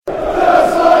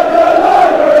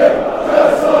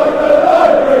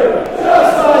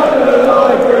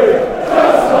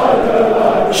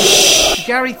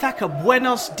Thacker,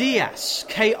 buenos dias,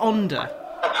 que onda?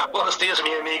 Buenos dias,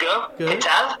 mi amigo. Good. ¿Qué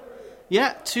tal?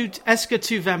 Yeah, est-ce que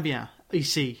tu vas bien,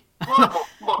 ici?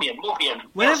 Muy bien, muy bien.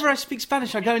 Whenever I speak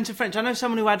Spanish, I go into French. I know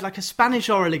someone who had like a Spanish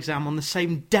oral exam on the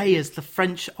same day as the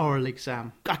French oral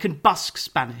exam. I can busk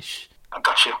Spanish.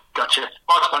 Gotcha.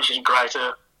 My Spanish isn't great.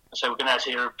 So we've been out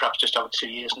here perhaps just over 2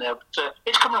 years now. But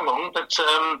it's coming along. But,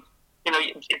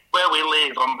 where we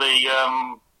live on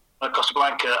the Costa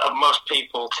Blanca, most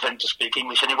people tend to speak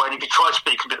English anyway. And if you try to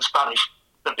speak a bit of Spanish,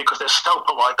 but because they're so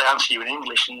polite, they answer you in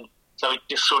English. And so it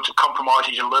just sort of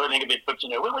compromises your learning a bit. But,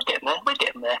 we're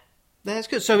getting there. That's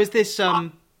good. So is this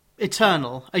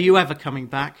eternal? Are you ever coming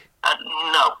back?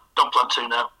 No, don't plan to,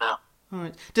 no. All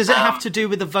right. Does it have to do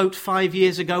with the vote 5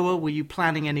 years ago, or were you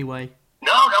planning anyway?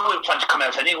 No, we were planning to come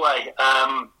out anyway.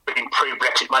 Being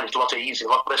pre-Brexit made it a lot easier,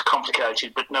 a lot less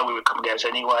complicated, but no, we were coming out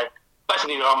anyway.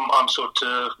 Basically, I'm sort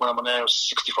of, when I'm now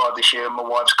 65 this year, my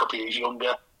wife's a couple of years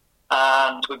younger,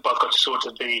 and we've both got to sort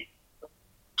of be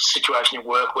situation in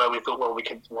work where we thought, well, we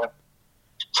can,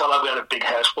 so like we had a big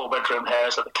house, 4-bedroom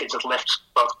house that the kids had left,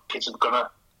 both kids had gone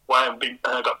away and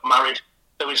got married.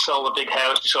 So we sold the big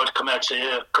house, decided to come out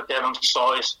here, cut down on the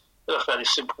size, live a fairly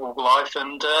simple life,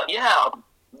 and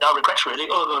no regrets really,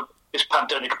 other than this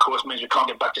pandemic, of course, means we can't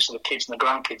get back to see the kids and the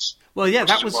grandkids. Well, yeah,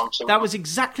 that was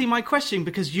exactly my question,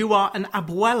 because you are an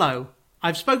abuelo.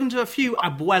 I've spoken to a few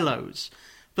abuelos,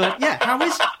 but yeah,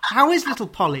 how is little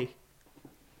Polly?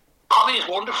 Polly is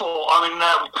wonderful. I mean,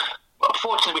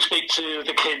 unfortunately, we speak to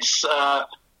the kids.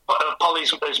 Polly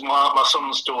is my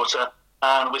son's daughter,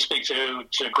 and we speak to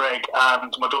Greg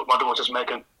and my daughter's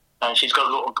Megan, and she's got a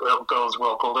little girl as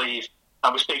well called Eve,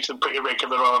 and we speak to them pretty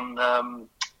regular on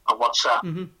WhatsApp.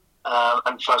 Mm-hmm.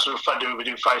 And we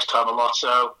do FaceTime a lot.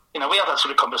 So we have that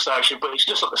sort of conversation, but it's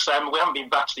just not the same. We haven't been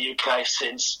back to the UK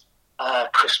since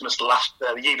Christmas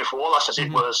the year before last, as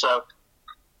it were. So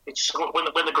it's when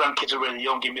the grandkids are really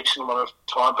young, you miss a lot of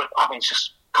time. But I mean, it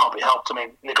just can't be helped. I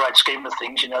mean, in the great scheme of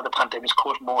things, the pandemic's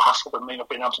caused more hassle than me not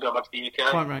being able to go back to the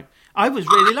UK. Quite right. I was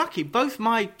really lucky. Both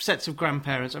my sets of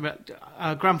grandparents.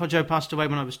 Grandpa Joe passed away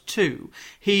when I was 2.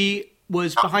 He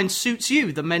was behind Suits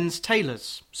You, the men's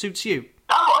tailors. Suits You.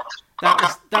 Oh,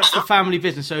 right. That's the family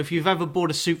business. So if you've ever bought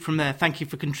a suit from there, thank you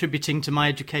for contributing to my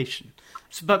education.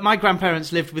 But my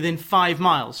grandparents lived within 5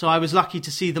 miles, so I was lucky to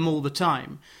see them all the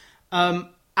time.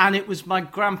 And it was my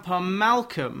grandpa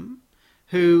Malcolm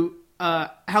who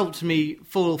helped me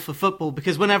fall for football,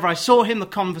 because whenever I saw him, the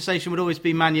conversation would always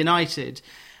be Man United.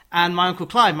 And my Uncle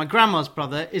Clive, my grandma's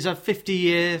brother, is a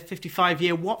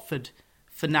 55-year Watford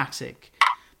fanatic.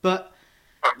 But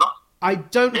I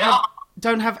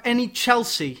don't have any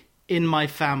Chelsea in my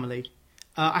family.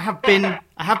 I have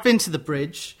been to the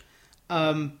bridge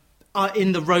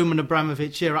in the Roman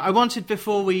Abramovich era. I wanted,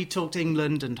 before we talked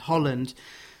England and Holland,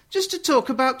 just to talk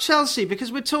about Chelsea,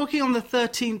 because we're talking on the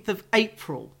 13th of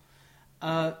April.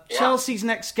 Chelsea's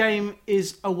next game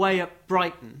is away at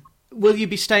Brighton. Will you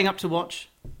be staying up to watch?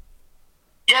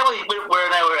 Yeah, we're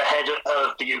an hour ahead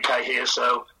of the UK here,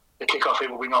 so the kick-off here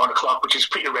will be 9 o'clock, which is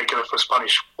pretty regular for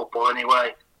Spanish football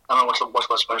anyway. I don't know what's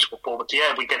about Spanish football, but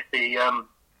yeah, we get the,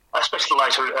 especially the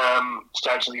later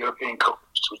stages of the European Cup,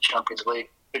 which is Champions League.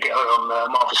 We get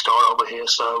on Martha Star over here,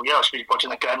 so yeah, I should be watching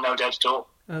that game, no doubt at all.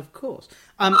 Of course.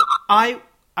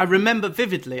 I remember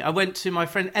vividly, I went to my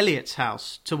friend Elliot's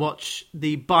house to watch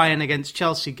the Bayern against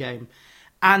Chelsea game,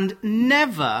 and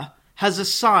never has a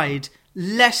side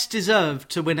less deserved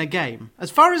to win a game.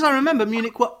 As far as I remember,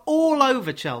 Munich were all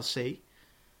over Chelsea.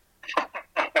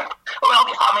 Well,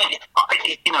 I mean,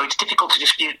 it's difficult to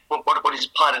dispute what is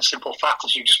plain and simple fact,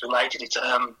 as you just related it.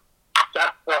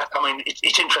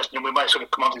 It's interesting, we may sort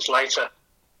of come on to this later,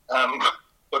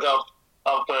 but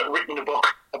I've written a book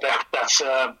about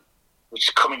that, which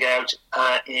is coming out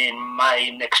in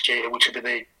May next year, which will be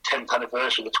the 10th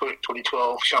anniversary of the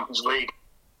 2012 Champions League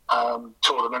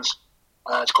tournament.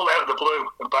 It's called Out of the Blue,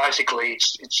 and basically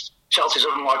it's Chelsea's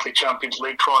unlikely Champions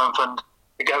League triumph, and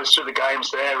it goes through the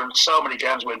games there, and so many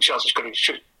games when Chelsea could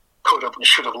have and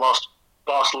should have lost.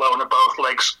 Barcelona both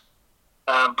legs,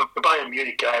 but the Bayern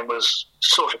Munich game was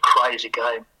sort of crazy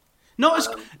game.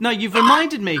 No, you've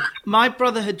reminded me. My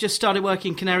brother had just started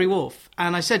working in Canary Wharf,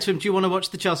 and I said to him, do you want to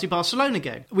watch the Chelsea-Barcelona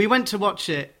game? We went to watch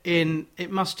it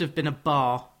it must have been a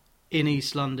bar in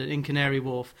East London, in Canary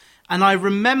Wharf, and I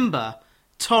remember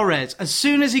Torres, as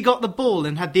soon as he got the ball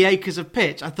and had the acres of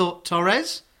pitch, I thought,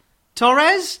 Torres?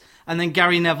 And then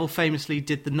Gary Neville famously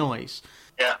did the noise.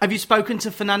 Yeah. Have you spoken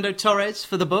to Fernando Torres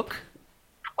for the book?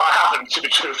 I haven't, to be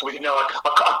truthful with you. No,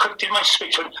 I didn't manage to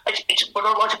speak to him. When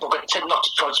I write a book, I tend not to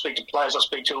try to speak to players. I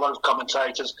speak to a lot of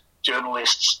commentators,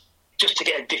 journalists, just to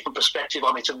get a different perspective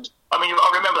on it. And I mean,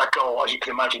 I remember that goal, as you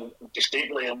can imagine,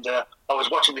 distinctly. And I was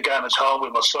watching the game at home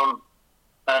with my son,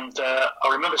 and I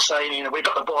remember saying, we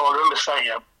got the ball. I remember saying,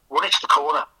 run it to the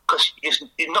corner because he's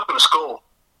not going to score.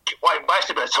 Why waste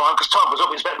a bit of time? Because time was up.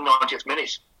 It was about the 90th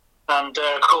minute. And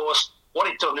of course, what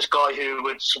he'd done, this guy who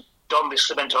had done this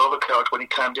cement overcoat when he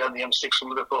came down the M6 from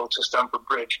Liverpool to Stamford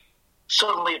Bridge,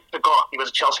 suddenly forgot he was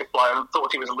a Chelsea player and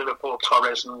thought he was a Liverpool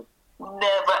Torres, and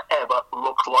never ever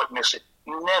looked like Messi.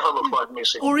 Never looked like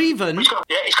Messi. Or even... He's got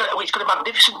a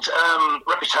magnificent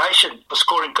reputation for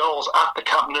scoring goals at the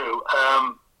Camp Nou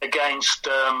against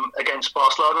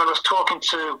Barcelona. And I was talking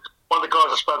to one of the guys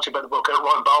I spoke to about the book,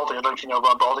 Ryan Baldy. I don't know if you know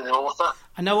Ryan Baldy, the author.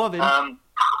 I know of him.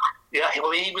 Yeah,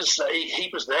 well, he was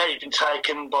there. He'd been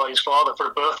taken by his father for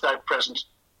a birthday present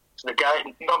to the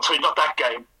game. Not that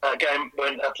game. A game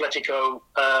when Atletico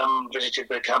visited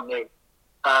the Camp Nou,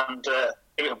 and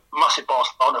he was a massive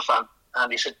Barcelona fan.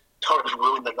 And he said Torres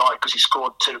ruined the night because he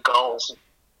scored 2 goals.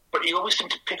 But he always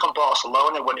seemed to pick on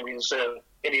Barcelona when he was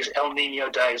in his El Nino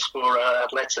days for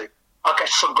Atleti. I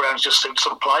guess some grounds just suit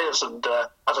some players, and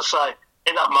as I say,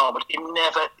 in that moment, he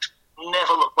never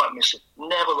looked like Messi.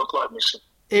 Never looked like Messi.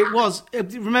 It was.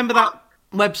 Remember that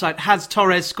website, Has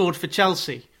Torres Scored for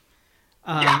Chelsea?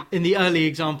 In the early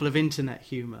example of internet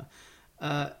humour.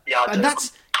 And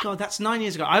that's 9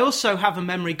 years ago. I also have a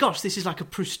memory. Gosh, this is like a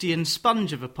Proustian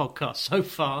sponge of a podcast so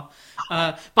far.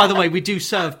 By the way, we do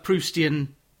serve Proustian,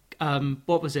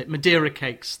 Madeira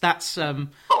cakes. That's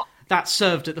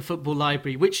served at the Football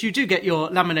Library, which you do get your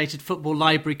laminated Football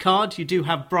Library card. You do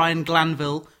have Brian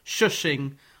Glanville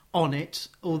shushing on it,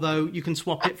 although you can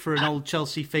swap it for an old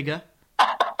Chelsea figure.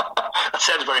 That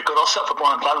sounds very good. I'll set for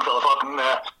Brian Glanville if I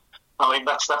can.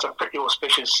 That's a pretty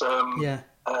auspicious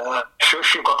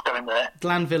shush you've got going there.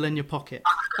 Glanville in your pocket.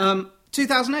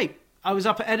 2008, I was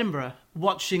up at Edinburgh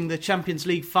watching the Champions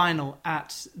League final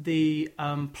at the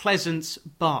Pleasance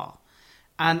Bar.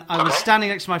 And I was standing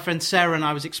next to my friend Sarah, and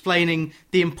I was explaining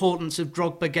the importance of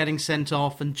Drogba getting sent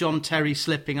off and John Terry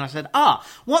slipping. And I said,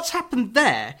 what's happened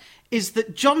there is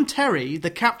that John Terry,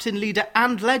 the captain, leader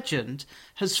and legend,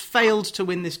 has failed to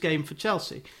win this game for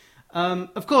Chelsea.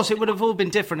 Of course, it would have all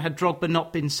been different had Drogba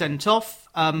not been sent off.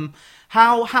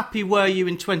 How happy were you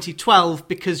in 2012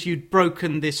 because you'd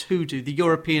broken this hoodoo, the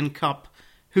European Cup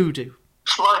hoodoo?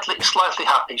 Slightly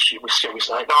happy, shall we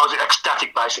say. I was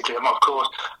ecstatic, basically, of course.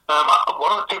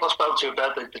 One of the people I spoke to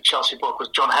about the Chelsea book was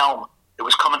John Helm, who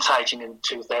was commentating in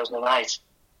 2008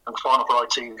 on Final for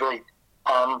ITV.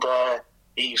 And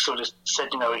he sort of said,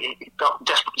 he felt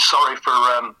desperately sorry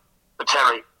for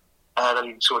Terry, that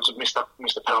he sort of missed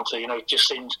the penalty. It just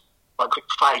seemed like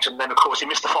fate. And then, of course, he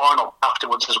missed the final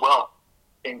afterwards as well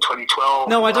in 2012.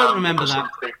 No, I don't remember that.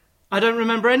 I don't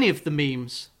remember any of the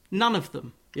memes. None of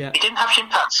them. Yeah. He didn't have shin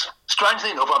pads.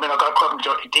 Strangely enough, I got a quote from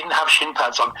John, he didn't have shin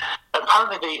pads on.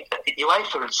 Apparently, the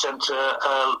UEFA had sent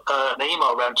an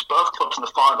email around to both clubs in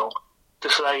the final to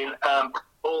say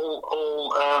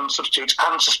all substitutes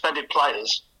and suspended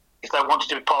players, if they wanted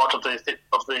to be part of the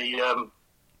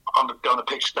on the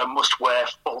pitch, they must wear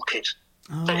full kit.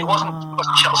 So it wasn't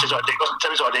Chelsea's idea. It wasn't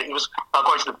Terry's idea. It was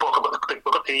according to the book. I've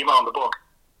got the email on the book,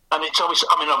 and it's always.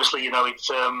 Obviously, he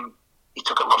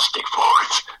took a lot of stick for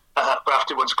it. But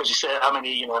afterwards, because he said,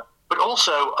 but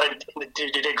also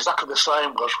did exactly the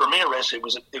same. Was Ramirez, who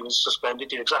was suspended,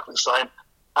 did exactly the same,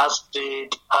 as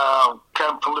did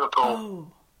Cam from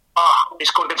Liverpool. He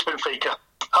scored against Benfica.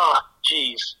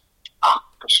 Jeez,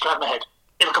 straight in my head.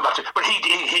 It'll come back to it. But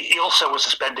he also was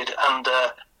suspended and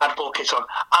had full kit on,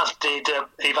 as did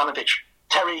Ivanovic.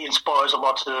 Terry inspires a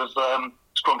lot of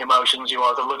strong emotions. You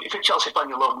either if you're a Chelsea fan,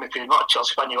 you love him. If you're not a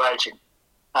Chelsea fan, you hate him.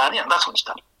 And that's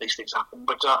understandable. These things happen,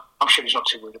 but I'm sure he's not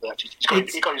too worried about it.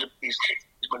 He's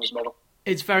got his medal.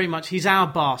 It's very much he's our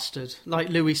bastard, like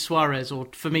Luis Suarez, or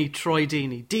for me, Troy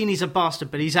Deeney. Deeney's a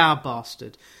bastard, but he's our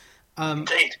bastard.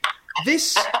 Indeed.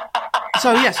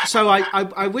 So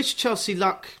I wish Chelsea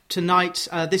luck tonight.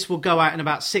 This will go out in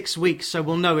about 6 weeks, so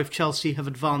we'll know if Chelsea have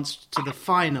advanced to the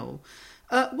final.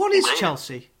 What is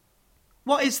Chelsea?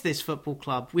 What is this football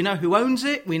club? We know who owns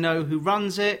it. We know who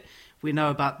runs it. We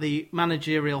know about the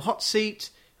managerial hot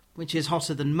seat, which is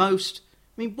hotter than most.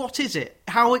 I mean, what is it?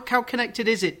 How connected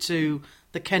is it to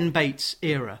the Ken Bates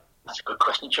era? That's a good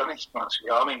question, Johnny.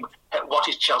 What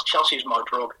is Chelsea? Chelsea is my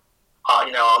drug. I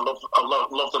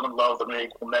love them and love them in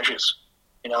equal measures.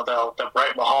 They'll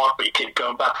break my heart, but you keep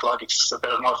going back like it's a bit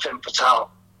of my femme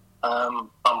fatale. I'm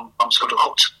sort of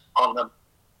hooked on them.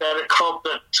 They're a club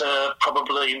that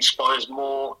probably inspires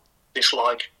more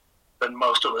dislike than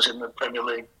most others in the Premier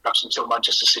League, perhaps until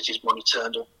Manchester City's money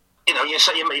turned up.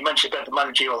 You mentioned about the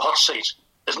managerial hot seat.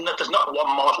 there's not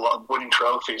one model of winning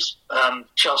trophies.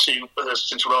 Chelsea,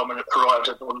 since Roman arrived,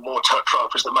 have won more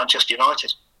trophies than Manchester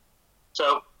United.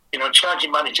 So,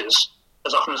 changing managers,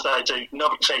 as often as they do,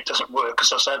 nobody can say it doesn't work,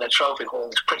 because I say their trophy haul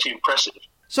is pretty impressive.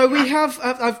 So we have,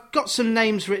 I've got some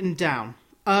names written down.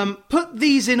 Put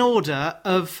these in order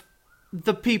of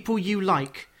the people you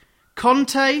like.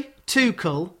 Conte,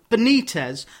 Tuchel,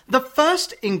 Benitez, the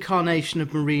first incarnation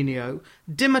of Mourinho,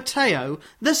 Di Matteo,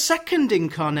 the second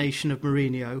incarnation of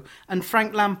Mourinho, and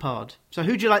Frank Lampard. So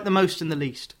who do you like the most and the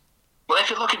least? Well, if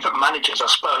you're looking for managers, I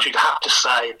suppose you'd have to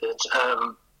say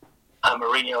that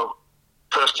Mourinho,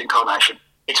 first incarnation.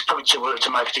 It's probably too early to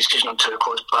make a decision on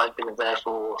Tuchel. He's been there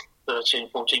for 13,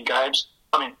 14 games.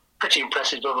 I mean, pretty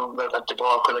impressive, other than that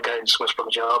debacle against West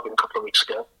Bromwich Albion a couple of weeks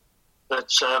ago. But,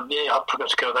 I'd prefer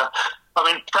to go there. I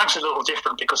mean, Frank's a little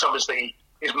different because obviously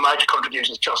his major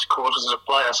contributions to Chelsea cause was as a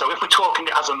player. So if we're talking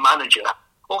as a manager,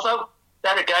 although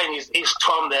there again his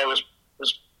time there was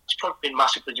probably been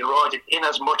massively derided, in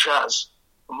as much as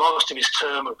for most of his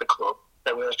term at the club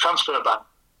there was a transfer ban,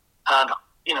 and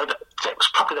that was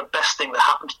probably the best thing that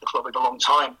happened to the club in a long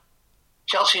time.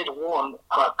 Chelsea had won, and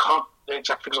I can't the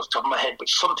exact figures off the top of my head, but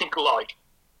something like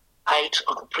 8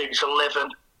 of the previous 11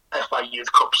 FA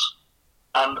Youth Cups.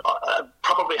 And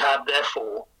probably had,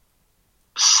 therefore,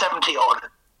 70-odd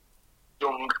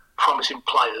young, promising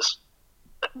players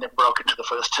that never broke into the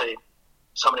first team.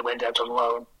 Somebody went out on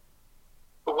loan.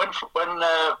 But when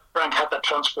Frank had that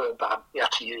transfer ban, he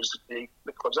had to use the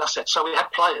club's assets. So we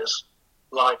had players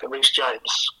like Reece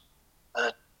James,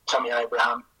 Tammy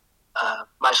Abraham,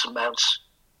 Mason Mount,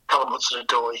 Callum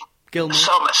Hudson-Odoi. Gilmore.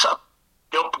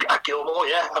 Gilmore,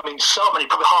 yeah. I mean, so many,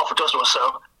 probably half a dozen or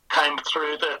so, came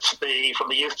through from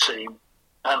the youth team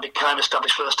and became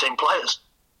established first-team players.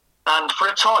 And for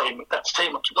a time, that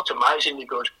team looked amazingly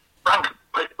good. Frank,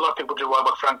 a lot of people do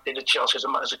what Frank did at Chelsea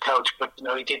as a coach, but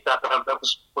he did that. That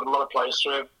was put a lot of players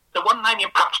through. The one name you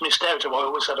perhaps missed out, who I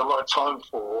always had a lot of time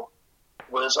for,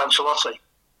 was Ancelotti.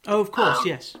 Oh, of course,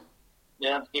 yes.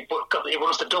 Yeah, he won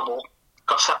us the double,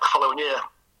 got sacked the following year.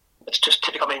 It's just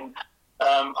typical. I mean,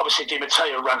 obviously Di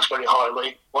Matteo ranks very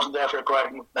highly, wasn't there for a great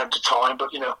amount of time, but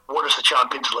won us the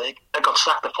Champions League and got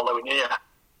sacked the following year.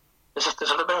 There's a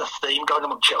little bit of a theme going on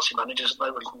with Chelsea managers,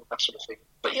 and that sort of thing.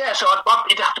 But yeah, so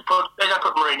you'd have to put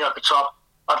Mourinho at the top.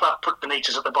 I'd have to put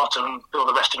Benitez at the bottom and put all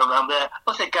the rest in around there.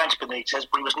 Nothing against Benitez,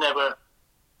 but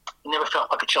he never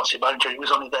felt like a Chelsea manager. He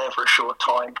was only there for a short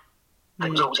time. It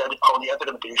was always only ever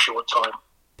going to be a short time.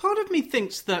 Part of me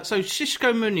thinks that, so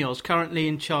Xisco Munoz, currently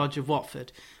in charge of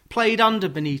Watford, played under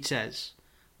Benitez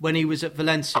when he was at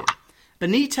Valencia.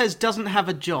 Benitez doesn't have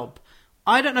a job.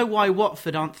 I don't know why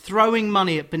Watford aren't throwing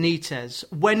money at Benitez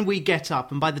when we get up,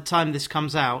 and by the time this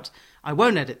comes out, I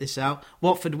won't edit this out,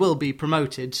 Watford will be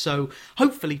promoted, so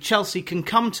hopefully Chelsea can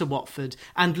come to Watford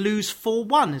and lose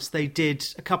 4-1 as they did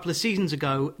a couple of seasons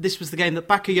ago. This was the game that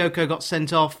Bakayoko got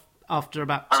sent off after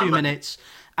about 2 minutes,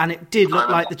 and it did look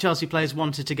like the Chelsea players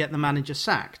wanted to get the manager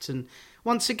sacked. And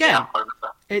once again,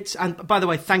 and by the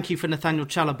way, thank you for Nathaniel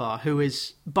Chalabar, who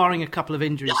is, barring a couple of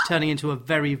injuries, turning into a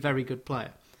very, very good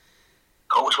player.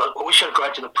 We should have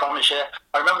granted the promise, yeah.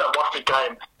 I remember that Watford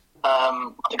game.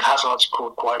 I think Hazard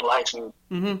scored quite late.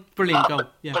 Brilliant goal,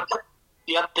 yeah. But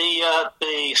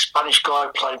the Spanish guy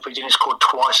playing for Udinese scored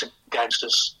twice against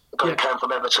us. The guy who came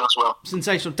from Everton as well.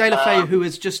 Sensational. De La Feu, who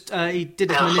was just, he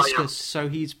did his meniscus, so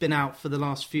he's been out for the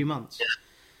last few months. Yeah.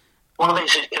 One of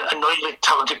these annoyingly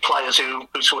talented players who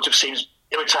sort of seems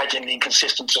irritatingly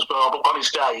inconsistent as well, but on his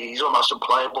day, he's almost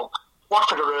unplayable.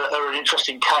 Watford are an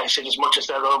interesting case in as much as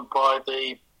they're owned by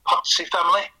the Pozzi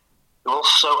family, who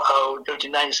also own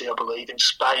Udinese, I believe, in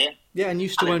Spain. Yeah, and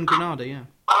used to own Granada, yeah.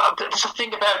 There's a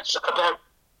thing about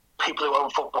people who own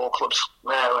football clubs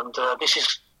now, and this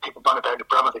is people moan about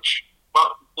Abramovich.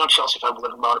 Well, no Chelsea fan will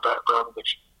ever moan about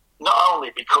Abramovich. Not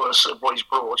only because of what he's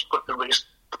brought, but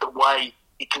the way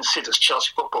he considers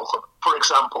Chelsea Football Club. For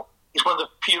example, he's one of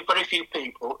the very few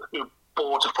people who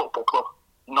bought a football club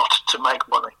not to make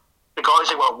money. The guys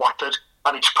who are Watford,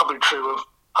 and it's probably true of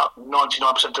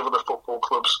 99% of other football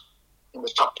clubs in the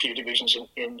top few divisions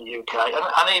in the UK,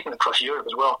 and even across Europe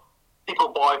as well. People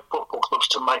buy football clubs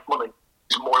to make money.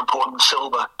 It's more important than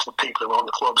silver to the people who own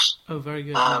the clubs. Oh, very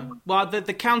good. Well,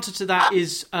 the counter to that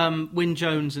is Wyn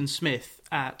Jones and Smith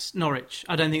at Norwich.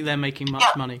 I don't think they're making much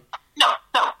money. No.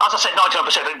 As I said,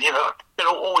 99%,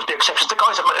 there'll always be exceptions. The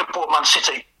guys that bought Man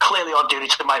City clearly are doing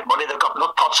it to make money. They've got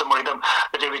not pots of money.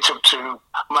 They're doing it to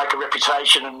make a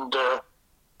reputation and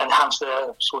enhance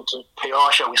their sort of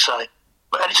PR, shall we say.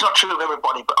 And it's not true of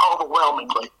everybody, but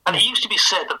overwhelmingly. And it used to be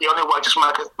said that the only way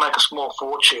to make a small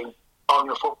fortune on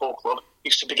your football club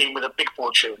used to begin with a big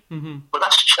fortune. Mm-hmm. But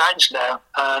that's changed now,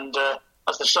 and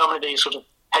as there's so many of these sort of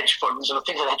hedge funds, and I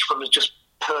think the hedge fund has just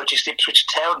purchased Ipswich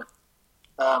Town.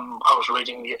 I was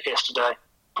reading yesterday.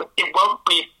 But it won't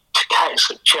be a case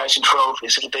of chasing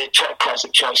trophies, it'll be a case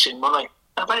of chasing money.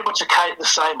 And very much the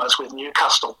same as with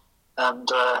Newcastle. And,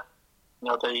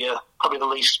 probably the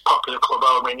least popular club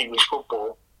over in English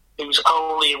football, whose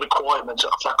only requirement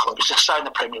of that club is to stay in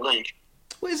the Premier League.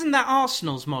 Well, isn't that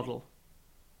Arsenal's model?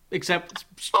 Except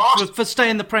for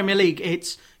staying in the Premier League,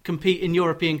 it's compete in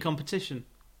European competition.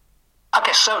 I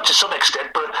guess so, to some extent,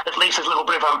 but at least there's a little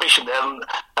bit of ambition there. And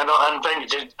Wenger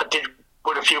did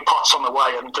win a few pots on the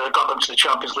way and got them to the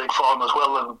Champions League final as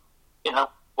well. And,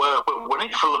 we're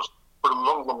winning for a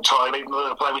long, long time, even though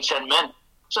we're playing with 10 men.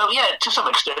 So, yeah, to some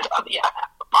extent, as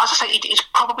I say, it's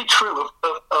probably true of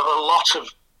a lot of,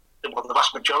 the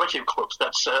vast majority of clubs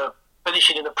that's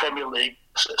finishing in the Premier League,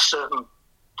 a certain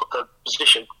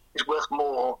position is worth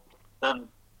more than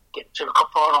getting to a cup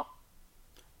final.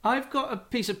 I've got a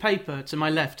piece of paper to my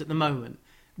left at the moment,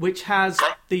 which has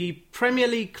the Premier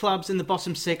League clubs in the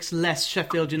bottom 6 less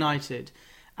Sheffield United,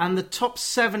 and the top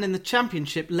 7 in the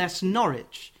Championship less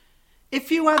Norwich. If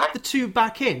you add the two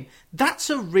back in, that's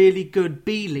a really good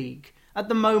B League. At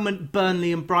the moment,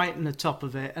 Burnley and Brighton are top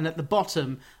of it, and at the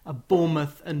bottom are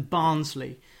Bournemouth and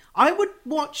Barnsley. I would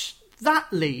watch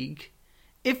that league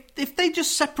if they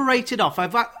just separated off.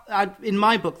 In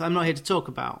my book that I'm not here to talk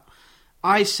about,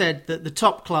 I said that the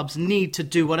top clubs need to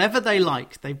do whatever they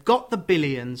like. They've got the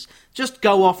billions. Just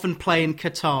go off and play in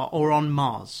Qatar or on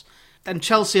Mars. And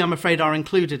Chelsea, I'm afraid, are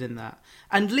included in that.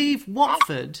 And leave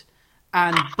Watford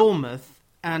and Bournemouth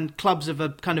and clubs of a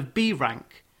kind of B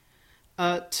rank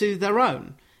to their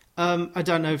own. I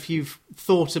don't know if you've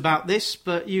thought about this,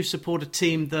 but you support a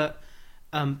team that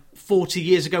 40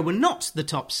 years ago were not the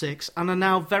top 6 and are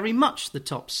now very much the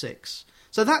top 6.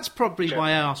 So that's probably why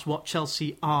I asked what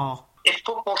Chelsea are. If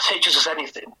football teaches us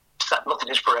anything, it's that nothing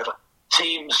is forever.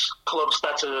 Teams, clubs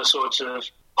that are sort of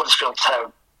Huddersfield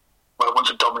Town, were once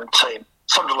a dominant team.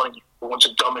 Sunderland were once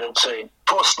a dominant team. Of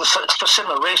course, for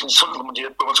similar reasons, Sunderland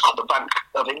were once called the Bank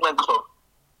of England club,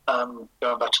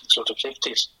 going back to the sort of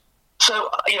 50s. So,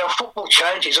 football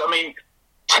changes. I mean,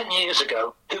 10 years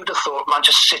ago, who'd have thought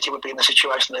Manchester City would be in the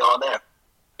situation they are now?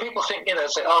 People think,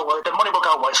 say, oh, well, the money will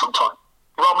go away sometime.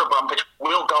 Roman Abramovich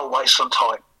will go away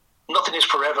sometime. Nothing is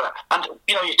forever. And,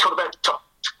 you talk about top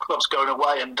clubs going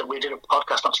away, and we did a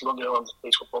podcast not too long ago on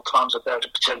these Football Times about the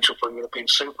potential for a European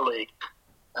Super League.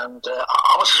 And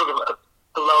I was sort of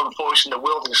a lone voice in the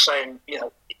wilderness saying,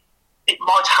 it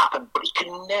might happen, but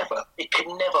it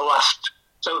can never last.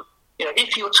 So,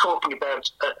 if you're talking about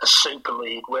a Super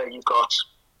League where you've got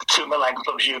the two Milan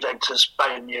clubs, Juventus,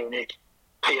 Bayern Munich,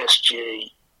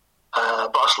 PSG,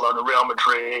 Barcelona, Real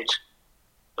Madrid,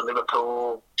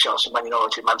 Liverpool, Chelsea, Man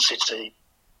United, Man City,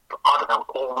 I don't know,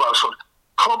 all those sort of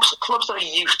clubs that are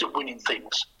used to winning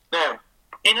things. Now,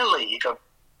 in a league of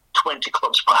 20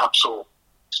 clubs perhaps, or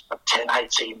 10,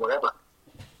 18, whatever,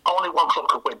 only one club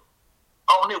could win.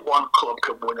 Only one club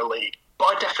could win a league.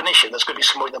 By definition, there's going to be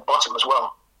somewhere in the bottom as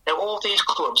well. Now, all these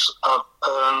clubs have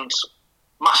earned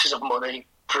masses of money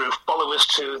through followers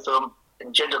to them,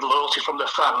 engendered loyalty from their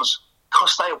fans,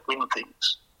 because they win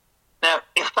things. Now,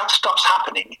 if that stops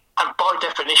happening, and by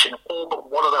definition, all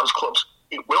but one of those clubs,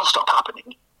 it will stop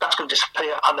happening, that's going to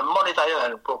disappear, and the money they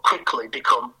earn will quickly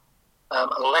become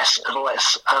less and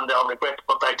less, and they'll regret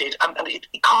what they did. And it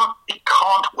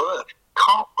can't work.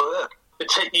 Can't work.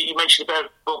 You mentioned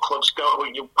about all clubs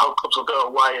whole clubs will go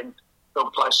away and go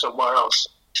play somewhere else.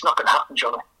 It's not going to happen,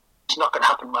 Johnny. It's not going to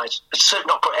happen, mate. It's certainly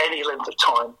not for any length of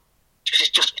time.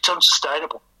 It's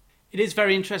unsustainable. It is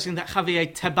very interesting that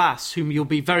Javier Tebas, whom you'll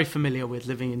be very familiar with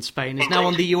living in Spain, is now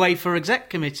on the UEFA Exec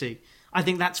Committee. I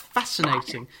think that's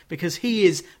fascinating because he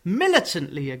is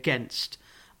militantly against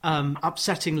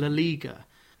upsetting La Liga.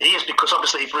 He is, because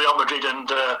obviously if Real Madrid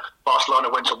and Barcelona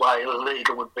went away, La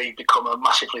Liga would become a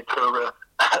massively poorer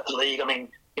league. I mean,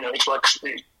 it's like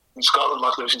in Scotland,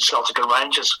 like losing Celtic and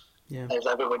Rangers. Yeah. If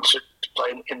they ever went to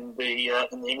play in the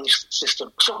English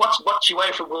system. So what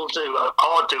UEFA will do,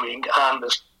 are doing, and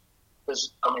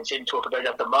there's in talk about it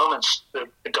at the moment, they're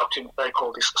adopting what they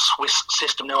call this Swiss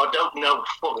system. Now, I don't know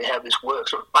fully how this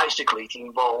works, but basically it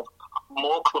involves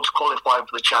more clubs qualifying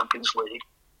for the Champions League,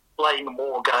 playing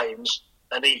more games,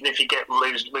 and even if you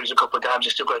lose a couple of games,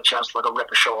 you still got a chance for like a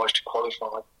repechage to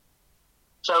qualify.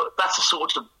 So that's the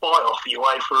sort of buy-off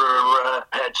UEFA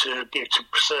had to give to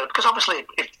preserve, because obviously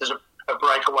if there's a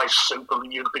breakaway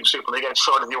European Super League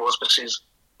outside of the auspices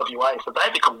of UEFA,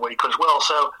 they become weaker as well.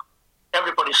 So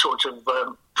everybody's sort of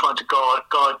trying to guard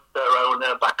their own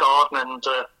back garden and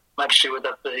make sure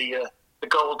that the the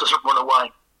goal doesn't run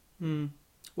away.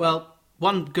 Well,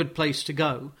 one good place to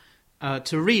go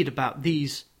to read about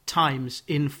these times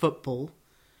in football,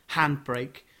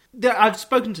 Handbrake. I've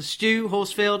spoken to Stu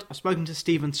Horsfield, I've spoken to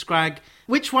Stephen Scragg.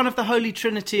 Which one of the Holy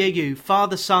Trinity are you,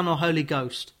 Father, Son or Holy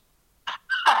Ghost?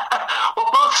 Well,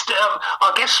 both.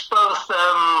 I guess both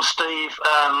Steve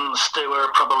and Stu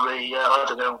are probably, I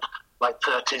don't know, like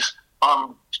 30s.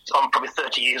 I'm probably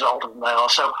 30 years older than they are,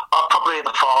 so I'm probably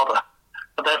the father.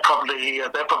 And they're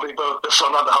probably both the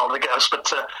son and the Holy Ghost. But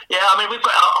yeah,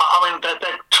 I mean,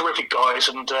 they're terrific guys,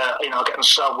 and I get on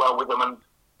so well with them, and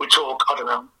we talk, I don't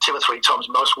know, 2 or 3 times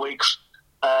most weeks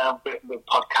with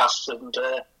podcasts, and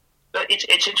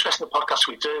it's interesting the podcasts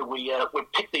we do. We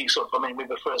pick these up. I mean, we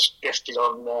were first guested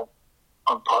on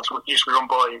pods, which used to be run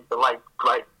by the late,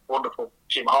 great, wonderful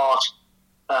Jim Hart,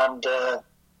 and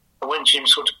when Jim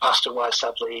sort of passed away,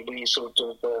 sadly, we sort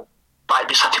of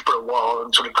babysat it for a while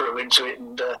and sort of grew into it,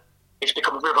 and it's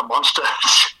become a bit of a monster.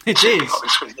 It is.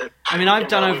 I mean, I've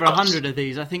done over 100 of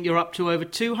these. I think you're up to over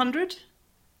 200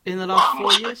 in the last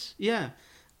 4 years. Yeah.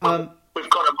 We've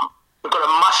got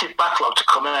a massive backlog to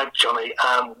come out, Johnny.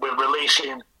 We're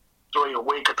releasing 3 a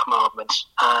week at the moment,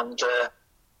 and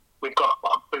we've got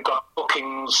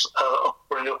bookings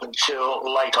running up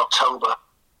until late October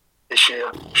this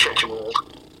year scheduled.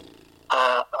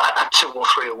 At 2 or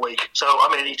 3 a week. So, I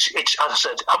mean, it's as I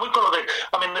said, and we've got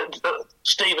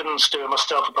Stephen and Stu and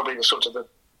myself are probably the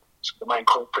main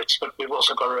culprits, but we've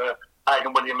also got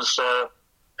Aidan Williams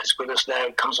is with us now,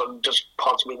 comes on and does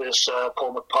pods with us,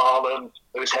 Paul McParlin,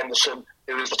 Lewis Henderson,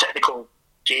 who is the technical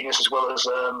genius as well as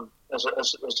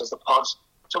does the pods.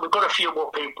 So we've got a few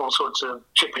more people sort of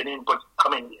chipping in, but, I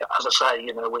mean, as I say,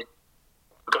 we've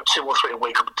got 2 or 3 a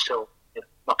week up until,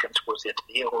 not getting towards the end of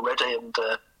the year already, and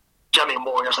jamming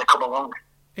more as they come along.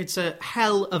 It's a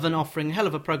hell of an offering, hell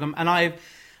of a programme, and I've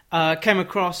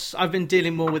been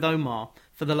dealing more with Omar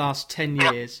for the last 10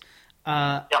 years,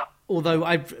 although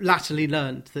I've latterly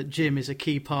learned that Jim is a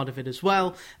key part of it as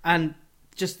well, and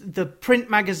just the print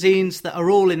magazines that are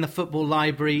all in the football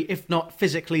library, if not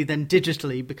physically, then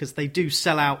digitally, because they do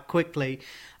sell out quickly.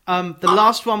 The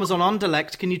last one was on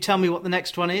Anderlecht. Can you tell me what the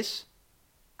next one is?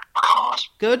 I can't.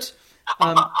 Good.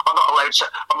 I'm not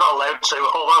allowed to.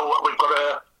 Although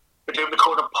we're doing a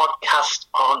podcast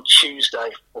on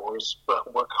Tuesday for us,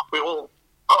 but we all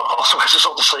also has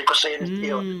all the secrecy.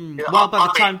 Well,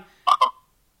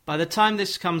 by the time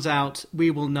this comes out,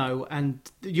 we will know, and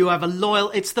you have a loyal.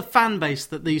 It's the fan base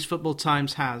that these Football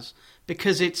Times has,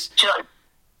 because it's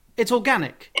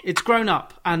organic. It's grown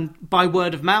up, and by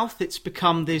word of mouth, it's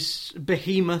become this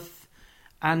behemoth,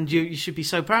 and you should be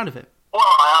so proud of it. Well,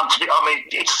 I am.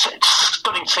 It's a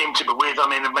stunning team to be with. I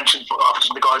mean, I mentioned some of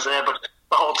the guys there, but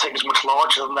the whole team is much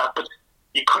larger than that. But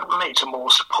you couldn't meet a more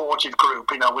supportive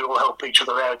group. We all help each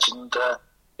other out, and the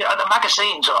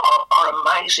magazines are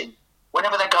amazing.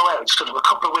 Whenever they go out, sort of a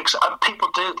couple of weeks, and people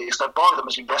do this, they buy them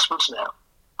as investments now.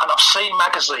 And I've seen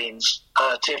magazines,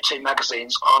 TFT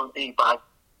magazines, on eBay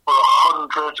for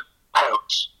 £100.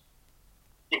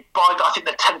 You buy, I think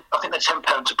they're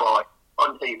 £10 to buy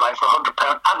on eBay for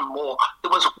 £100 and more. There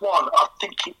was one, I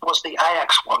think it was the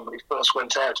Ajax one when it first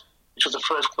went out, which was the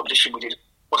first competition we did,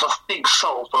 was I think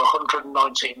sold for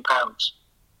 £119.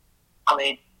 I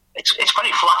mean, it's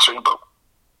very flattering, but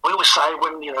we always say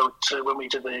when we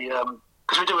do the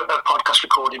because we do a podcast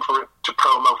recording to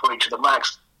promo for each of the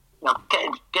mags.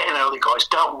 Getting early, guys,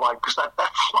 don't wait, because they're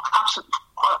absolutely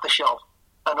fly off the shelf.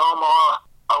 And Omar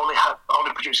only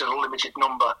produces a limited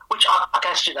number, which I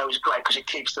guess is great because it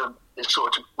keeps this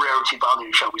sort of rarity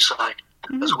value, shall we say,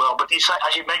 as well. But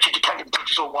as you mentioned, you can get the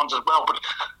digital ones as well. But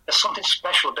there's something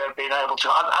special about being able to,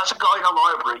 as a guy in a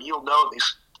library, you'll know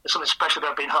this. There's something special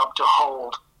about being able to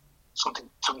hold something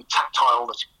tactile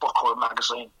that's a book or a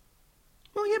magazine.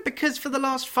 Well, yeah, because for the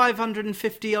last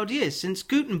 550 odd years, since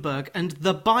Gutenberg and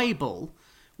the Bible,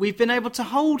 we've been able to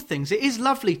hold things. It is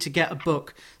lovely to get a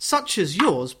book, such as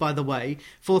yours, by the way,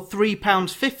 for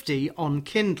 £3.50 on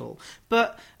Kindle,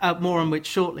 but more on which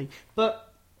shortly.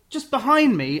 But just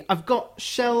behind me, I've got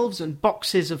shelves and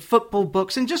boxes of football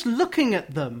books, and just looking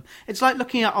at them, it's like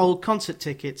looking at old concert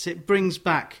tickets. It brings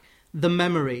back the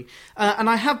memory. And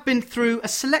I have been through a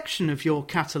selection of your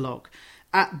catalogue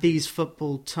at these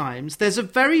Football Times. There's a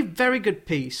very, very good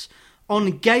piece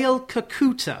on Gael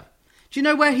Kakuta. Do you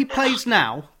know where he plays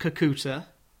now, Kakuta?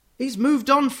 He's moved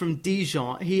on from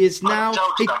Dijon. He is now...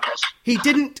 He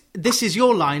didn't... This is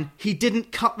your line. He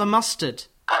didn't cut the mustard.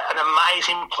 An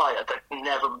amazing player that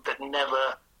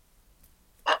never...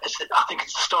 I think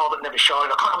it's the star that never shone.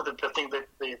 I can't remember the thing that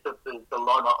the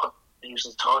line I use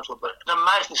as the title, but an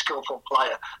amazing skillful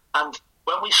player. And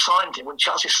when we signed him, when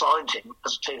Chelsea signed him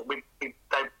as a team,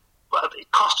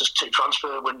 it cost us 2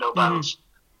 transfer window bans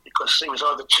because he was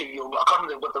either too young. I can't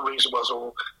remember what the reason was,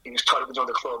 or he was tied with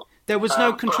another club. There was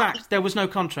no contract. There was no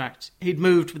contract. He'd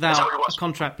moved without a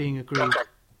contract being agreed.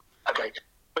 Okay.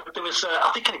 But there was,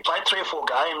 I think he played 3 or 4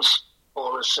 games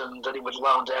for us, and then he was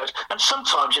loaned out. And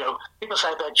sometimes, people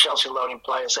say about Chelsea loaning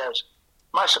players out.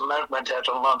 Mason Mount went out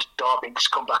on loan to Derby and has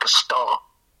come back a star.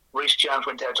 Reece James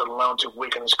went out on loan to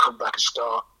Wigan and has come back a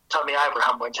star. Tony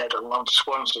Abraham went out on loan to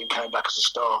Swansea and came back as a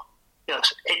star.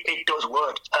 It does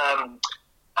work.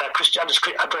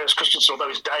 Andreas Christensen, although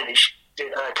he's Danish,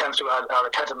 came through our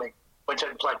academy, went out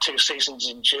and played 2 seasons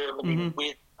in Germany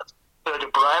with Werder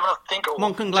Bremen, I think, or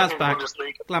Mönchengladbach.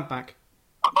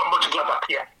 Mönchengladbach,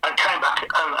 yeah, and came back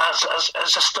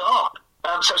as a star.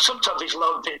 So sometimes these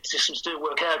loan systems do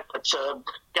work out, but Jan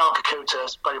Kakuta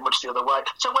is very much the other way.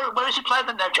 So where is he playing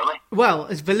then now, Johnny? Well,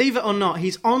 believe it or not,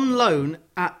 he's on loan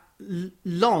at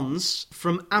Lens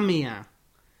from Amiens.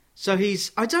 So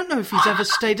I don't know if he's ever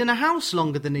stayed in a house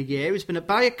longer than a year. He's been at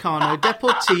Vallecano,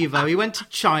 Deportivo, he went to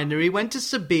China, he went to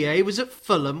Sevilla, he was at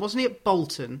Fulham, wasn't he at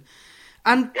Bolton?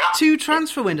 And 2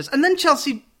 transfer windows. And then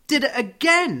Chelsea did it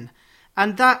again.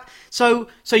 And so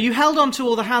you held on to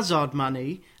all the Hazard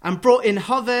money and brought in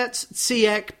Havertz,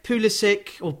 Ziyech,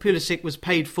 Pulisic was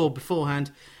paid for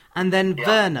beforehand, and then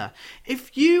Werner.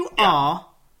 If you are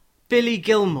Billy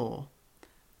Gilmour,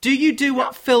 do you do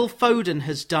what Phil Foden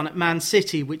has done at Man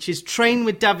City, which is train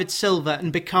with David Silva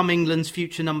and become England's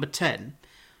future number 10?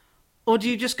 Or do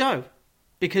you just go?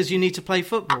 Because you need to play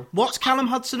football. What's Callum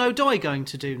Hudson-Odoi going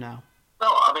to do now? No,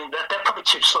 I mean, they're probably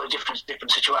 2 slightly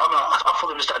different situations. I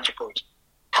fully understand your point.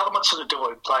 Callum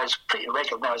Hudson-Odoi plays pretty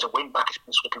regular now as a wing-back. He's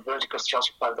been sort of converted because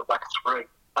Chelsea play with the back 3.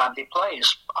 And he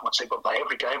plays, I won't say he'll play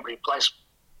every game, but he plays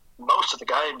most of the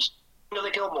games. Billy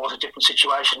Gilmour's a different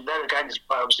situation. There again, his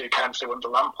players who came through under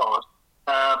Lampard.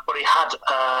 But he had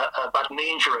a bad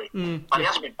knee injury. And he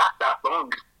hasn't been back that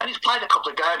long. And he's played a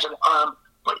couple of games. And,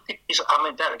 but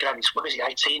there again, what is he,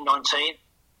 18, 19?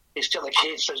 He's still a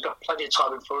kid, so he's got plenty of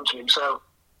time in front of him. So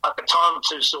at the time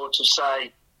to sort of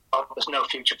say, there's no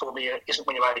future for me, isn't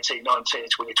when you're 18, 19,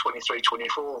 it's when you're 23,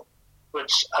 24. But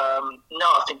no,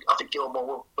 I think Gilmour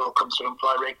will come through and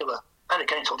play regular. And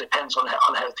again, it all depends on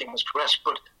how things progress.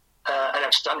 But an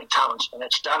outstanding talent.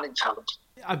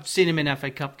 I've seen him in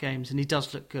FA Cup games, and he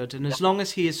does look good. And as long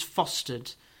as he is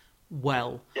fostered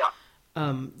well,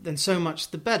 then so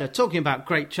much the better. Talking about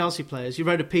great Chelsea players, you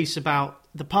wrote a piece about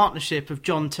the partnership of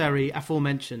John Terry,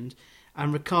 aforementioned,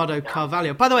 and Ricardo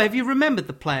Carvalho. By the way, have you remembered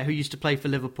the player who used to play for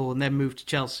Liverpool and then moved to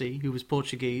Chelsea, who was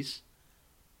Portuguese?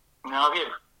 No, have you?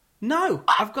 No,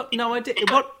 I've got no idea. He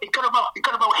got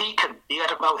a Mohican. He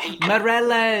had a Mohican. Raul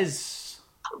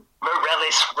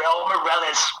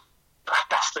Meireles.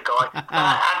 That's the guy.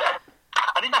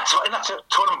 And in that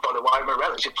tournament, by the way,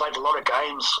 Meireles, he played a lot of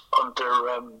games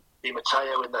under Di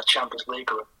Matteo in the Champions League.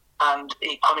 And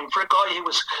for a guy who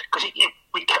was, because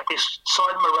we kept this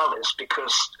sign Meireles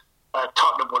because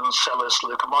Tottenham wouldn't sell us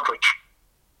Luka Modric.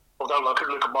 Although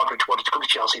Luka Modric wanted to come to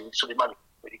Chelsea, so they made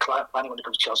really planning to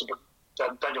come to Chelsea, but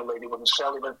Daniel Levy wouldn't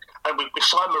sell him. And we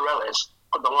signed Meireles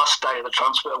on the last day of the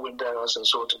transfer window as a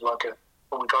sort of like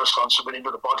we got to sign somebody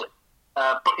into the body.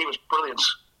 But he was brilliant.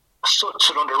 Such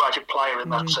an underrated player in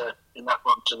that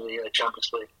run to the Champions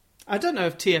League. I don't know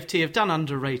if TFT have done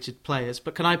underrated players,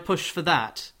 but can I push for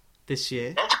that this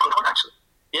year? That's a good one, actually.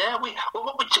 Yeah,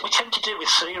 what we tend to do with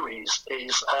series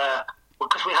is,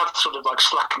 because we have sort of like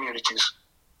Slack communities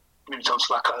on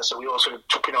Slack, so we all sort of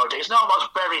chuck in ideas. No, I was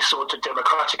very sort of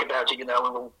democratic about it, it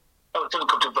doesn't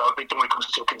come to vote, but it comes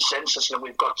to a consensus, and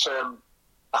we've got,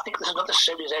 I think there's another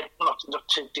series out, not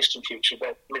too distant future,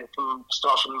 but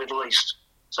starts from the Middle East.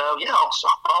 So, yeah,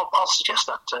 I'll suggest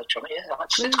that, Johnny. Yeah,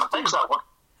 it's got thanks, that one.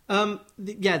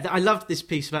 I loved this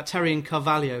piece about Terry and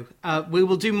Carvalho. We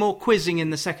will do more quizzing in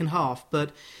the second half,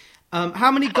 but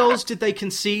how many goals did they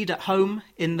concede at home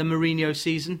in the Mourinho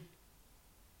season?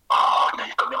 Oh, no,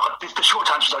 you've got me. The short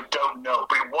answer is I don't know,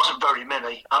 but it wasn't very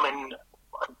many.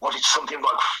 Was it something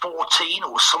like 14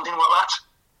 or something like that?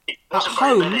 It wasn't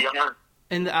very many.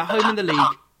 At home in the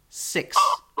league, 6.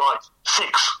 Oh, right,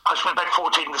 6. I spent about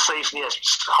 14 in the season,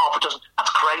 yes, half a dozen. That's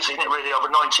crazy, isn't it, really, over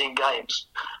 19 games?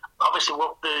 Obviously,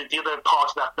 what the other part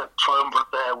of that triumvirate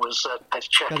there was Petr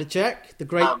Cech. Petr Cech, the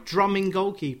great drumming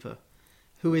goalkeeper,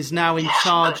 who is now in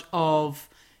charge of...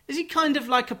 Is he kind of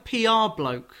like a PR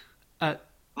bloke?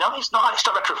 No, he's not. He's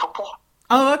director of football.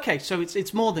 Oh, okay, so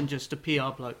it's more than just a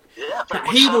PR bloke. Yeah, but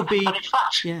he will be... And in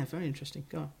fact... Yeah, very interesting.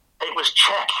 Go on. It was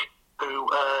Cech who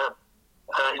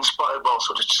inspired,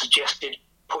 sort of suggested,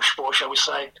 pushed for, shall we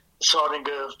say, the signing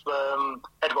of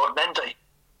Edouard Mendy.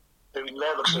 who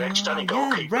now looks an outstanding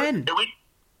goalkeeper. Ren.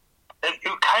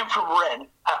 Who came from Rennes,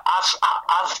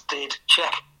 as did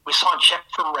Czech. We signed Czech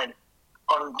from Rennes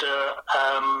under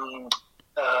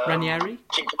Ranieri?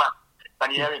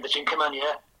 Ranieri, the Tinkerman,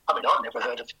 yeah. I mean, I'd never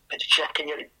heard of Peter Cech, and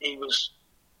yet he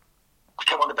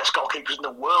became one of the best goalkeepers in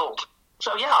the world.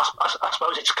 So, yeah, I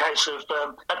suppose it's a case of...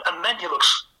 and then he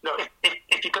looks...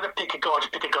 if you're going to pick a guy to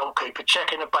pick a goalkeeper,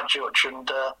 Cech ain't a bad judge, and,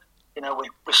 we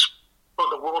put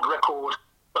the world record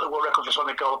for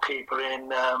signing a goalkeeper in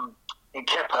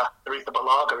Kepa, Aretha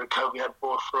Balaga, who Kobe had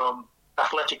bought from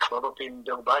Athletic Club up in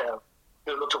Bilbao,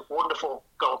 who looked a wonderful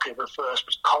goalkeeper at first,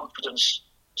 but confidence,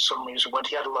 for some reason, went.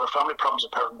 He had a lot of family problems,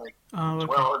 apparently, as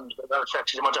well, and that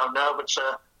affected him. I don't know, but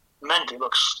Mendy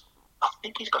looks... I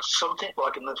think he's got something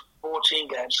like in the 14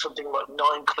 games, something like 9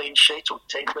 clean sheets or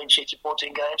 10 clean sheets in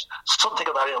 14 games, something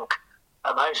of that ilk.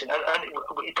 Amazing. And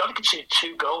he got to concede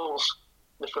 2 goals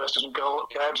in the first dozen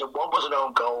games, and one was an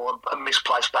own goal and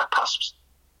misplaced back passes.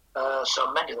 So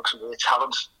Mendy looks a really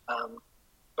talent,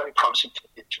 very promising for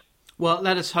the future. Well,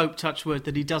 let us hope, touch wood,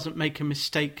 that he doesn't make a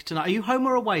mistake tonight. Are you home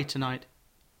or away tonight?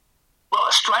 Well,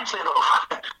 strangely enough,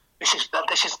 this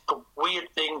is the weird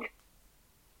thing.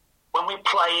 When we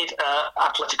played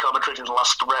Atletico Madrid in the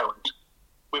last round,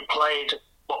 we played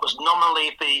what was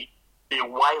nominally the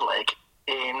away leg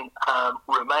in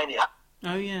Romania.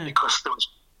 Oh, yeah. Because there was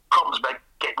problems about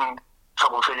getting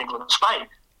trouble between England and Spain,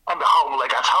 and the home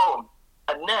leg at home.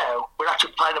 And now we're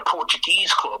actually playing a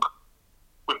Portuguese club.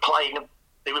 They played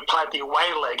the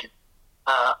away leg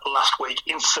last week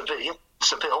in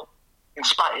Seville, in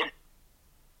Spain,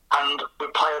 and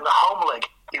we're playing the home leg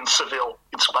in Seville,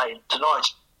 in Spain, tonight.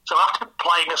 So after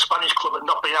playing a Spanish club and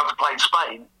not being able to play in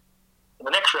Spain, in the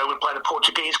next round we're playing a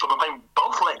Portuguese club and playing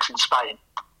both legs in Spain.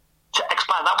 To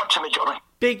explain that one to me, Johnny.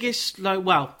 Biggest,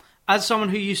 as someone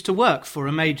who used to work for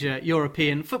a major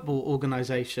European football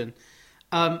organisation,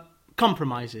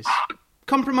 compromises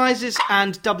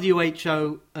and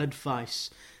WHO advice.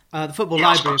 The Football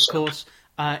Library, of course,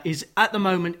 is at the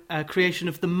moment a creation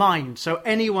of the mind, so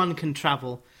anyone can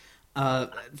travel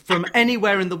from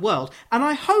anywhere in the world. And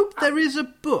I hope there is a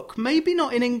book, maybe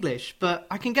not in English, but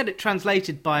I can get it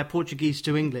translated by a Portuguese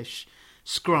to English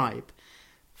scribe.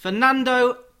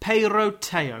 Fernando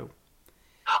Peiroteo.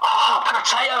 Oh,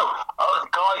 Peiroteo! Oh, the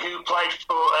guy who played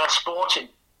for Sporting.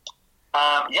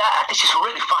 This is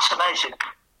really fascinating.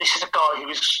 This is a guy who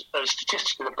is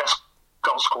statistically the best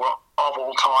goal scorer of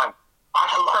all time. I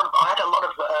had a lot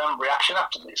of reaction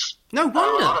after this. No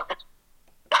wonder.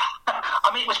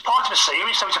 I mean, it was part of a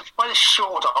series, so it's a very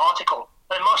short article.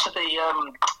 And most of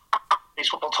these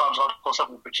Football Times articles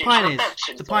that we produce...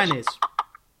 The Pioneers.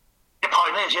 The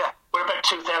Pioneers, yeah. We're about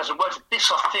 2,000 words. This,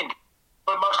 I think,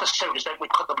 but most of the series, we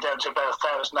cut them down to about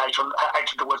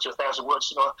 1,800 words to 1,000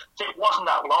 words. So it wasn't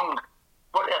that long.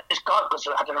 But this guy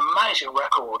had an amazing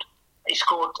record. He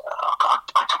scored,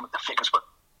 I don't know the figures, but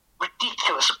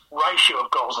ridiculous ratio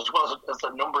of goals as well as the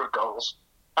number of goals.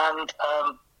 And...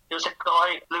 there was a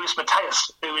guy, Luis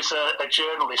Mateus, who is a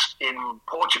journalist in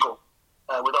Portugal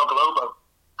with O Globo,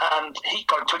 and he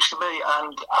got in touch with me,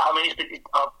 and I mean,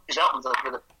 he's out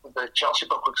with the Chelsea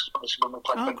book, which is obviously when we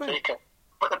played Benfica.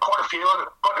 But there are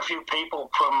quite a few people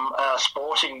from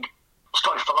Sporting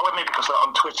started following me because they're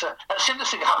on Twitter. And a similar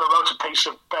thing happened. I wrote a piece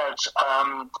about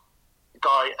the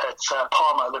guy at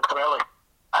Parma, Lucarelli,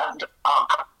 and I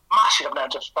got a massive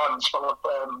amount of fans follow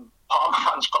Parma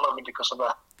fans follow me because of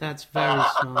that. That's very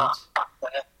smart.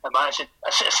 Amazing.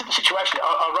 A similar situation.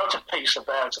 I wrote a piece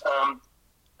about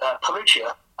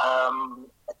Perugia.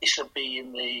 This would be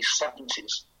in the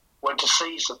 70s. Went to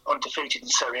season undefeated in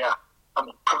Serie A. I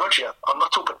mean, Perugia. I'm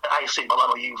not talking about AC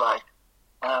Milan or Juve.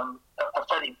 A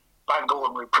very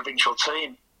bang-on provincial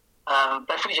team.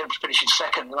 They finished in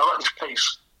second. And I wrote this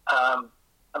piece.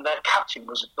 And their captain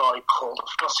was a guy called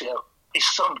Frocio. His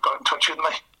son got in touch with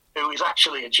me, who is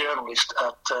actually a journalist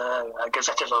at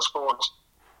Gazzetta dello Sport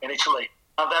in Italy.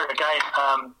 And there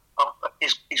again,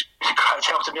 he's great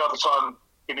help to me all the time,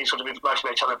 giving me sort of information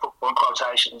about Italian football and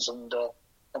quotations and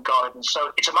guidance.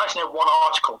 So it's amazing how one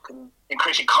article can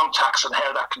increase in contacts and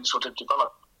how that can sort of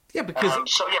develop. Yeah, because...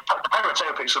 the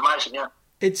Peiroteo piece is amazing, yeah.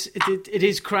 It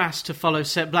is crass to follow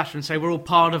Sepp Blatter and say we're all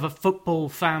part of a football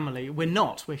family. We're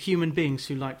not. We're human beings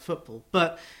who like football.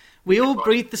 But... we all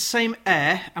breathe the same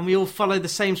air and we all follow the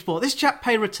same sport. This chap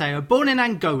Peiroteo, born in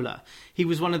Angola, he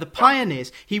was one of the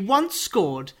pioneers. He once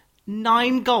scored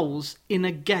 9 goals in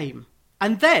a game.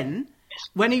 And then,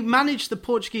 when he managed the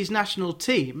Portuguese national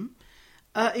team,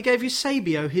 he gave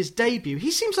Eusebio his debut. He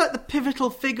seems like the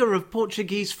pivotal figure of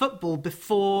Portuguese football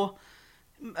before,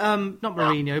 not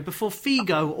Mourinho, before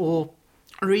Figo or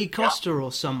Rui Costa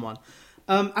or someone.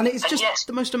 And it's just yes,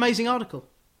 the most amazing article.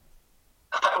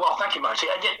 Well, thank you, Marty.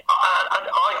 And yet,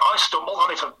 I stumbled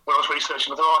on it when I was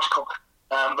researching the article.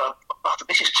 I thought,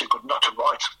 this is too good not to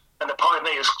write. And the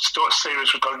Pioneers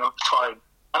series was going on at the time.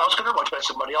 And I was going to write about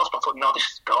somebody else, but I thought, no, this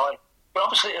is the guy. But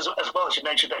obviously, as well as you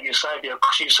mentioned about Eusebio,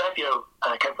 because Eusebio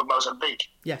came from Mozambique.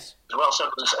 Yes. As well, so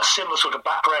there's a similar sort of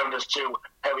background as to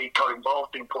how he got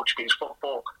involved in Portuguese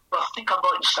football. But I think I'm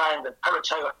right in saying that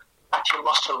Parateo actually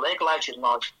lost a leg late in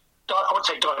life. I wouldn't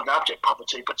say died in abject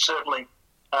poverty, but certainly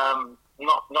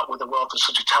not with the wealth of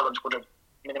such a talent would have.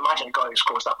 I mean, imagine a guy who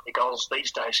scores that many goals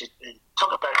these days.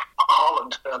 Talk about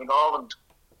Haaland, Erling Haaland.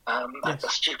 Yes.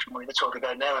 That's stupid money they're talking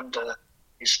about now, and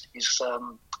his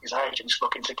agent's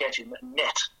looking to get him a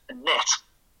net £1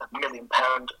 million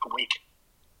a week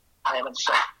payment.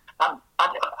 And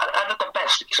at the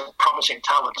best, he's a promising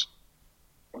talent.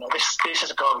 You know, this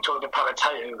is a guy we're talking about,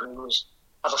 Parateo, who was,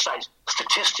 as I say,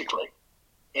 statistically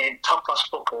in top class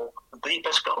football, the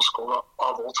best goal scorer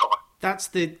of all time.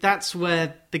 That's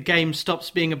where the game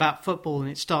stops being about football and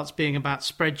it starts being about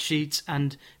spreadsheets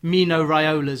and Mino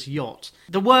Raiola's yacht.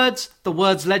 The words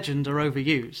legend are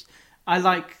overused. I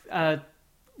like,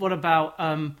 what about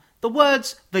the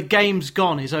words the game's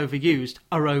gone is overused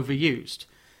are overused.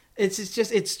 It's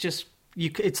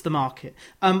the market.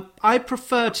 I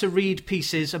prefer to read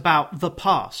pieces about the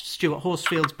past. Stuart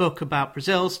Horsfield's book about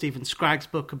Brazil, Stephen Scragg's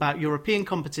book about European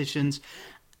competitions.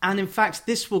 And in fact,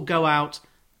 this will go out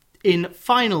in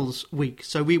finals week.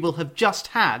 So we will have just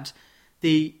had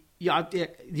the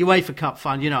UEFA Cup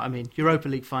final, you know what I mean, Europa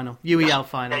League final, UEL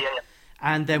final. Yeah.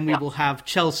 And then we will have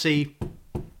Chelsea,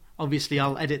 obviously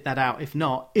I'll edit that out if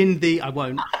not, in the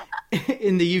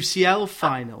UCL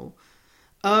final.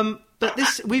 But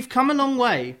we've come a long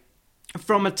way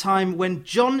from a time when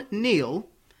John Neal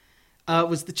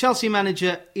was the Chelsea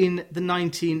manager in the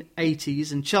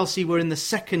 1980s and Chelsea were in the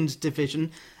second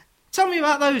division. Tell me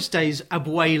about those days,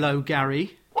 Abuelo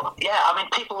Gary. Well, yeah, I mean,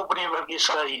 people, when you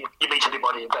say you meet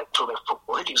anybody about talking about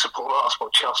football, who do you support? I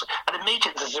support Chelsea. And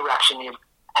immediately there's a reaction of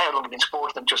how long have you been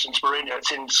supporting them, just since Mourinho,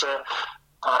 since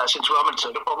Roman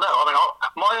took it. Well, no, I mean,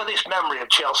 my earliest memory of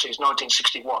Chelsea is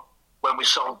 1961. When we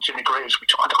sold Jimmy Greaves,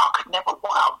 which I could never,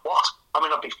 what? I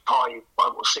mean, I'd be five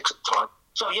or six at the time.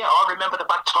 So, yeah, I remember the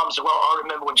bad times as well. I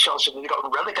remember when Chelsea got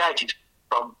relegated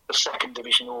from the second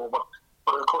division, or what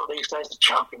they call it these days, the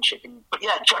championship. But,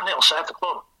 yeah, John Neal saved the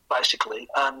club, basically,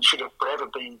 and should have forever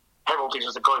been heralded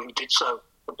as the guy who did so.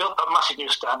 They built that massive new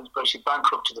stand, basically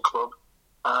bankrupted the club.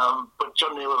 But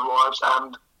John Neal arrives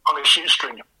and, on a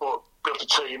shoestring, built a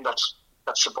team that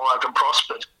survived and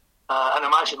prospered. An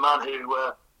amazing man who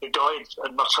died,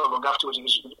 and not so long afterwards. He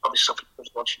was obviously suffering with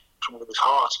trouble with his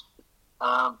heart.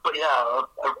 But yeah,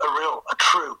 a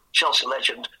true Chelsea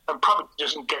legend, and probably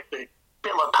doesn't get the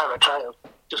bit like Parateo,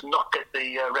 does not get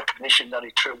the recognition that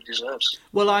he truly deserves.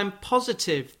 Well, I'm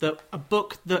positive that a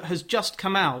book that has just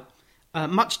come out, a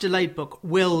much delayed book,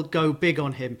 will go big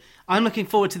on him. I'm looking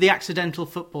forward to The Accidental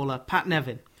Footballer, Pat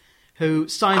Nevin, who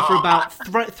signed for about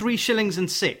 3 shillings and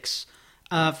 6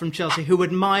 from Chelsea, who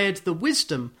admired the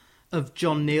wisdom of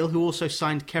John Neal, who also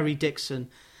signed Kerry Dixon.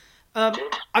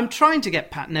 I'm trying to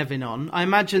get Pat Nevin on. I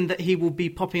imagine that he will be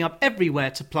popping up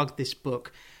everywhere to plug this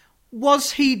book.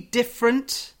 Was he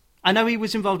different? I know he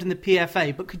was involved in the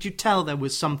PFA, but could you tell there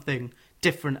was something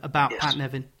different about Pat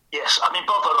Nevin? Yes, I mean,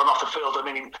 both on and off the field.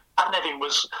 I mean, Pat Nevin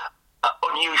was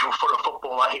unusual for a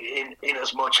footballer in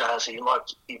as much as he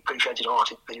appreciated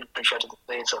art, he appreciated the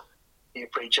theatre, he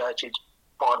appreciated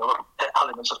final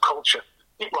elements of culture.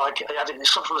 Like he had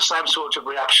something the same sort of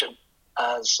reaction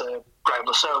as Graham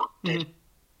Lassell did,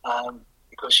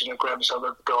 because Graham Lassell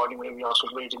read the Guardian when everyone else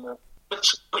was reading them. But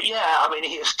yeah, I mean,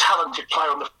 he is a talented player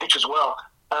on the pitch as well.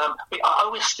 I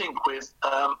always think with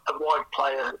a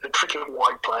tricky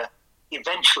wide player,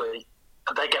 eventually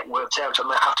they get worked out and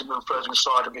they have to move further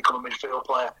inside and become a midfield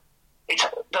player.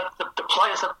 The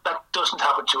players that doesn't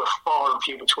happen to are far and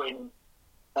few between.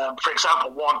 For example,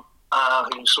 one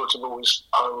who sort of always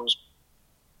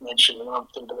mentioned, and I'm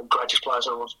thinking of the greatest players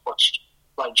I always watched,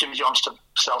 like Jimmy Johnston,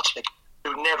 Celtic,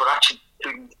 who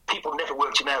people never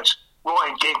worked him out.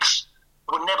 Ryan Giggs,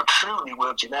 who never truly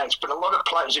worked him out. But a lot of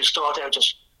players who start out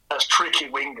as tricky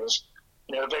wingers,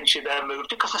 eventually they're moved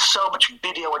because there's so much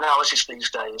video analysis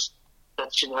these days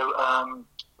that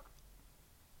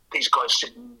these guys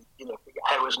sitting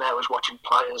hours and hours watching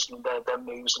players and their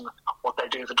moves and what they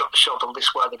do. If they drop the shoulder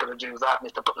this way, they're going to do that, and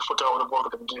if they put the foot over the ball,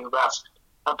 they're going to do that.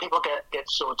 And people get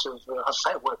sort of,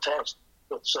 worked out.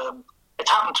 But it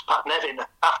happened to Pat Nevin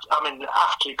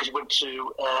after because he went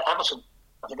to Everton,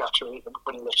 I think,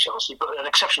 when he left Chelsea. But an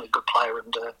exceptionally good player,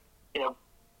 and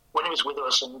when he was with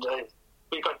us, and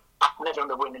we got never in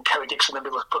the win, and Kerry Dixon in the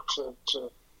middle put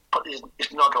his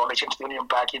nod on it into the onion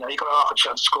bag. He got half a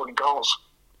chance of scoring goals.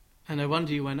 And no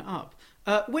wonder you went up.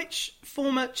 Which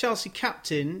former Chelsea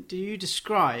captain do you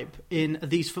describe in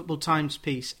These Football Times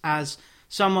piece as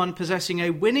someone possessing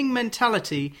a winning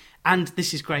mentality and,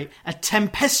 this is great, a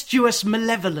tempestuous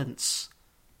malevolence?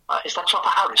 Is that Chopper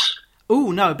Harris?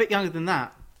 Oh, no, a bit younger than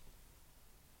that.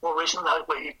 Well, recently,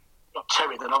 not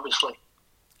Terry then, obviously.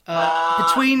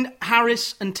 Between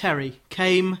Harris and Terry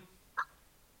came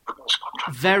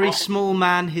a very small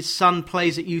man. His son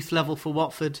plays at youth level for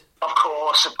Watford. Of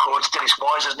course, Dennis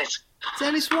Wise, isn't it?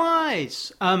 Dennis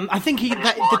Wise. I think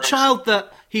the child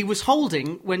that he was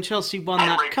holding when Chelsea won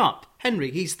that cup,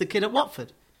 Henry, he's the kid at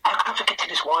Watford. How can I forget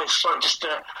Dennis Wise? Sorry, just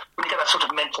when you get that sort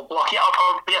of mental block. Yeah,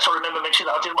 yes, I remember mentioning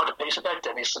that. I did write a piece about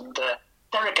Dennis, and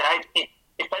there again,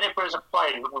 if Edinburgh as a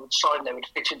player would sign there, it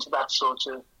fits into that sort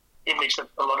of image that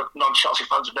a lot of non-Chelsea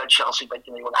fans about Chelsea, but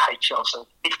you want to hate Chelsea.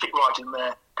 He'd fit right in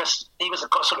there, because he was the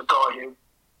sort of guy who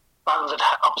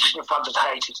opposition fans would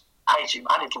hate him,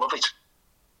 and he'd love it.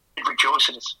 He'd rejoice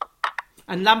in it.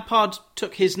 And Lampard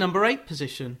took his number 8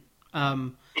 position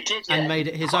he did, yeah. And made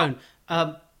it his own.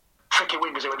 Tricky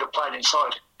wingers who ended up playing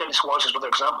inside. Dennis Wise is another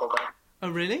example there. Oh,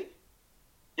 really?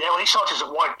 Yeah, when he started as a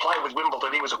wide player with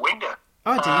Wimbledon, he was a winger.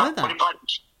 Oh, I didn't know that. When he played,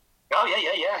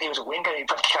 yeah. He was a winger. He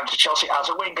came to Chelsea as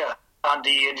a winger, and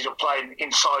he ended up playing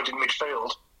inside in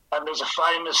midfield. And there was a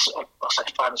famous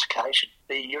occasion,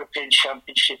 the European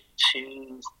Championship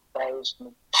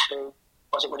 2002.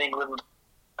 Was it when England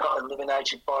got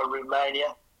eliminated by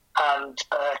Romania? And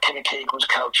Kenny Keegan was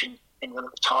coaching England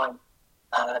at the time.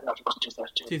 No, it wasn't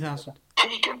 2000.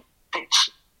 Keegan picked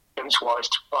Dennis Wise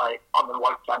to play on the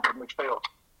right flank of midfield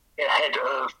ahead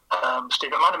of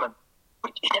Stephen Manaman.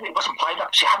 He wasn't playing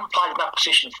that. He hadn't played in that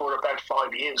position for about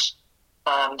 5 years,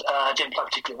 and didn't play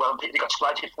particularly well. He got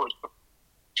slated for it. But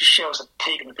it just shows that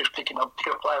Keegan was picking up a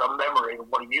player on memory of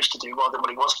what he used to do rather than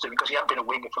what he was doing, because he hadn't been a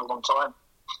winger for a long time.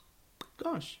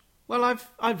 Gosh. Well,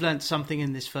 I've learnt something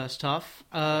in this first half.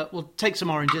 We'll take some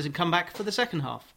oranges and come back for the second half.